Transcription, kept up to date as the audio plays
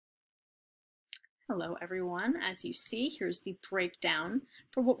Hello everyone. As you see, here's the breakdown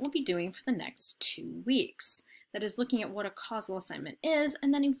for what we'll be doing for the next 2 weeks. That is looking at what a causal assignment is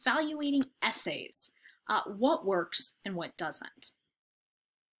and then evaluating essays, what works and what doesn't.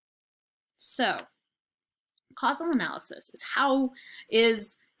 So, causal analysis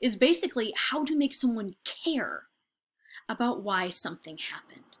is basically how to make someone care about why something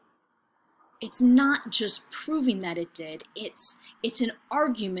happened. It's not just proving that it did, it's an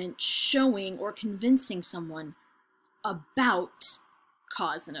argument showing or convincing someone about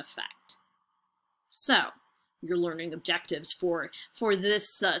cause and effect. So, your learning objectives for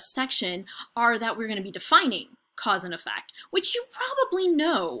this section are that we're going to be defining cause and effect, which you probably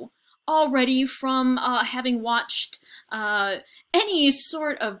know already from having watched any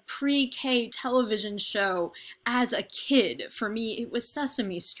sort of pre-K television show as a kid. For me, it was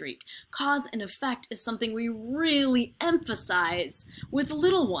Sesame Street. Cause and effect is something we really emphasize with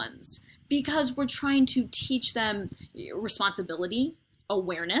little ones because we're trying to teach them responsibility,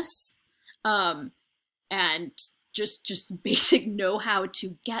 awareness, and just basic know-how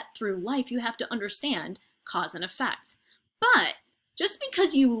to get through life. You have to understand cause and effect. But just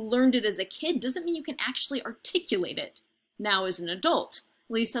because you learned it as a kid doesn't mean you can actually articulate it now as an adult.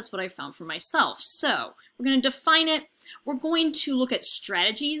 At least that's what I found for myself. So we're going to define it. We're going to look at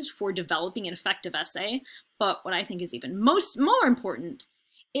strategies for developing an effective essay. But what I think is even more important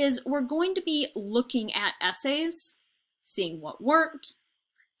is we're going to be looking at essays, seeing what worked,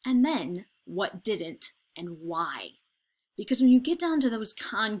 and then what didn't and why. Because when you get down to those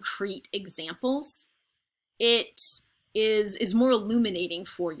concrete examples, it is more illuminating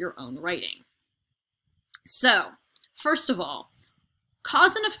for your own writing. So, first of all,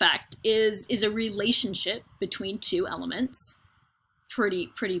 cause and effect is a relationship between two elements.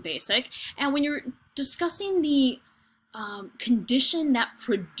 Pretty basic. And when you're discussing the condition that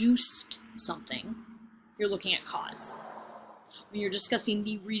produced something, you're looking at cause. When you're discussing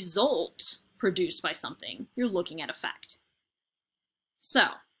the result produced by something, you're looking at effect. So,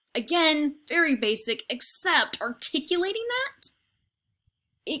 again, very basic, except articulating that,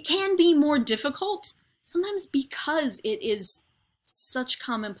 it can be more difficult, sometimes because it is such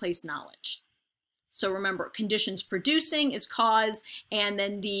commonplace knowledge. So remember, conditions producing is cause, and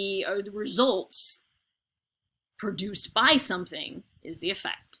then the results produced by something is the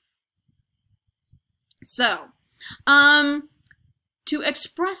effect. So, to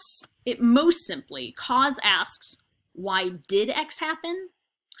express it most simply, cause asks, why did X happen?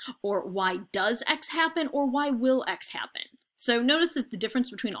 Or why does X happen? Or why will X happen? So notice that the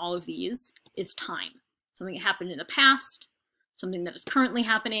difference between all of these is time. Something that happened in the past, something that is currently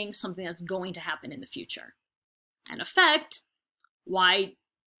happening, something that's going to happen in the future. And effect, what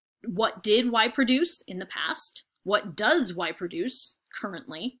did Y produce in the past? What does Y produce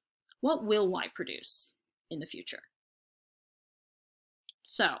currently? What will Y produce in the future?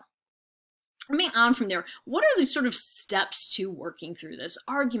 So, moving on from there, what are the sort of steps to working through this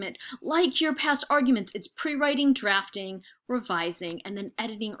argument? Like your past arguments, it's pre-writing, drafting, revising, and then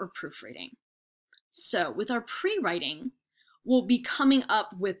editing or proofreading. So with our pre-writing, we'll be coming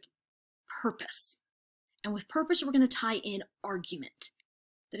up with purpose. And with purpose, we're going to tie in argument.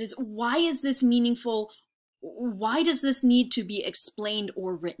 That is, why is this meaningful? Why does this need to be explained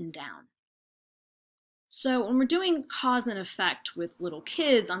or written down? So when we're doing cause and effect with little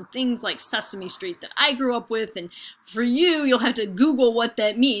kids on things like Sesame Street that I grew up with, and for you, you'll have to Google what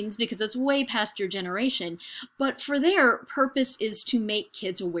that means because it's way past your generation, but for their purpose is to make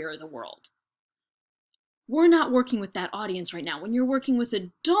kids aware of the world. We're not working with that audience right now. When you're working with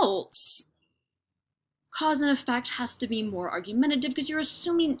adults, cause and effect has to be more argumentative because you're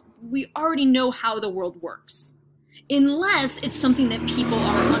assuming we already know how the world works, unless it's something that people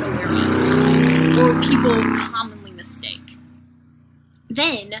are unaware of or people commonly mistake.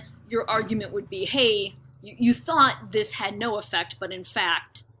 Then your argument would be, hey, you thought this had no effect, but in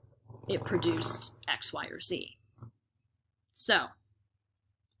fact, it produced X, Y, or Z. So,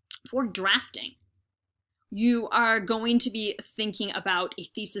 for drafting, you are going to be thinking about a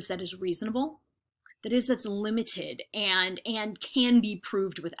thesis that is reasonable, that's limited and can be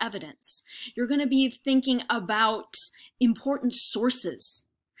proved with evidence. You're going to be thinking about important sources.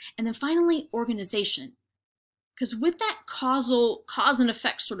 And then finally, organization. Because with that cause and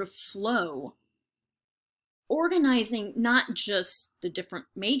effect sort of flow, organizing not just the different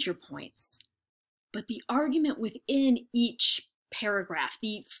major points, but the argument within each paragraph,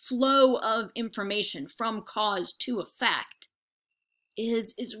 the flow of information from cause to effect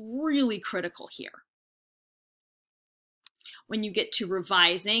is really critical here. When you get to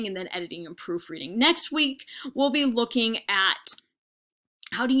revising and then editing and proofreading next week, we'll be looking at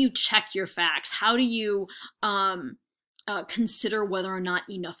How do you check your facts? How do you consider whether or not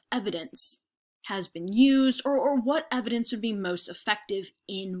enough evidence has been used, or what evidence would be most effective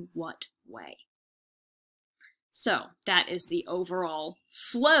in what way? So that is the overall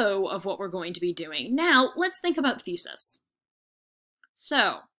flow of what we're going to be doing. Now, let's think about thesis.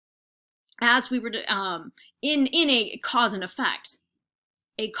 So, as we were in a cause and effect,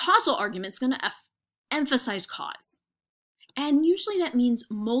 a causal argument is going to emphasize cause. And usually that means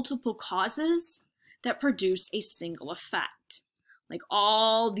multiple causes that produce a single effect. Like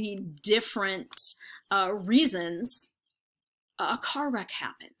all the different reasons a car wreck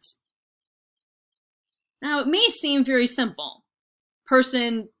happens. Now, it may seem very simple.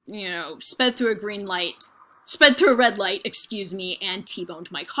 Person, sped through a red light, excuse me, and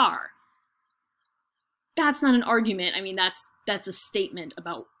T-boned my car. That's not an argument. I mean, that's a statement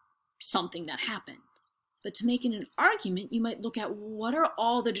about something that happened. But to make it an argument, you might look at what are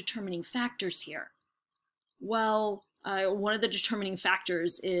all the determining factors here? Well, one of the determining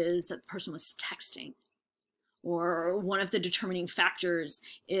factors is that the person was texting. Or one of the determining factors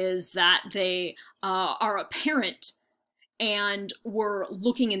is that they are a parent and were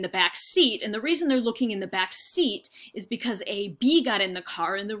looking in the back seat. And the reason they're looking in the back seat is because a bee got in the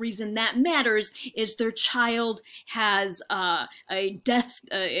car. And the reason that matters is their child has a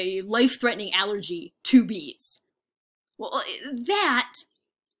life-threatening allergy to bees. Well, that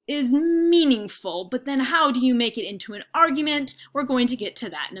is meaningful, but then how do you make it into an argument? We're going to get to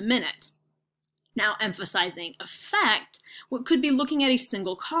that in a minute. Now, emphasizing effect, what could be looking at a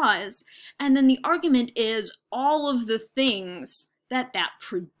single cause, and then the argument is all of the things that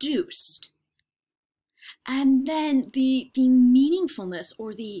produced. And then the meaningfulness,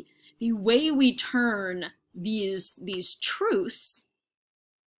 or the way we turn these truths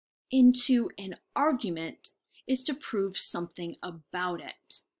into an argument is to prove something about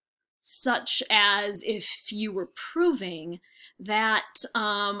it. Such as if you were proving that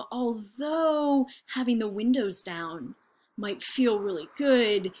although having the windows down might feel really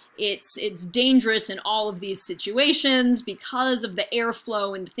good, it's dangerous in all of these situations because of the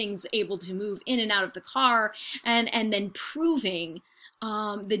airflow and things able to move in and out of the car, and then proving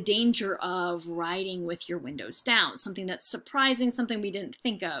the danger of riding with your windows down, something that's surprising, something we didn't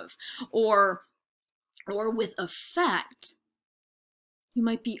think of, or with effect, you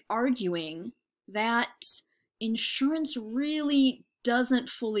might be arguing that insurance really doesn't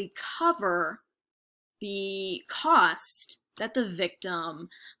fully cover the cost that the victim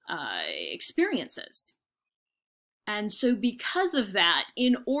experiences. And so because of that,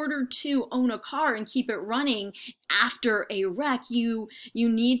 in order to own a car and keep it running after a wreck, you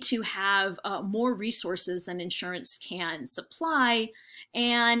need to have more resources than insurance can supply,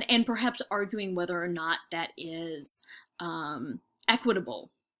 and perhaps arguing whether or not that is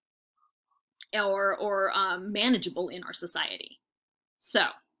equitable or manageable in our society. So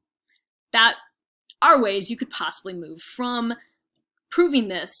that are ways you could possibly move from proving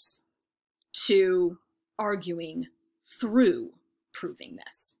this to arguing through proving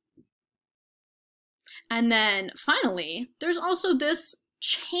this. And then finally, there's also this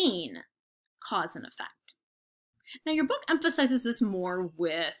chain cause and effect. Now, your book emphasizes this more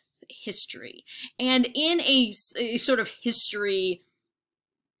with history, and in a sort of history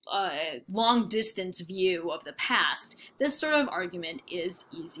long distance view of the past, this sort of argument is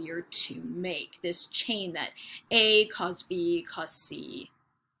easier to make. This chain that A caused B caused C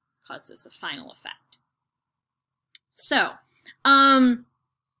causes a final effect. So,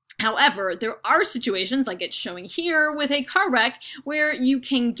 however, there are situations like it's showing here with a car wreck where you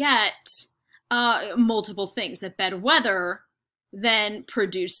can get multiple things. That bad weather then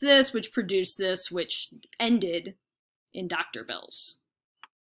produced this, which ended in doctor bills.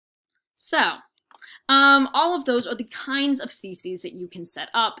 So, all of those are the kinds of theses that you can set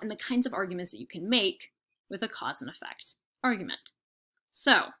up and the kinds of arguments that you can make with a cause and effect argument.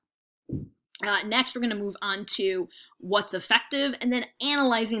 So, next we're going to move on to what's effective and then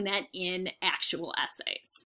analyzing that in actual essays.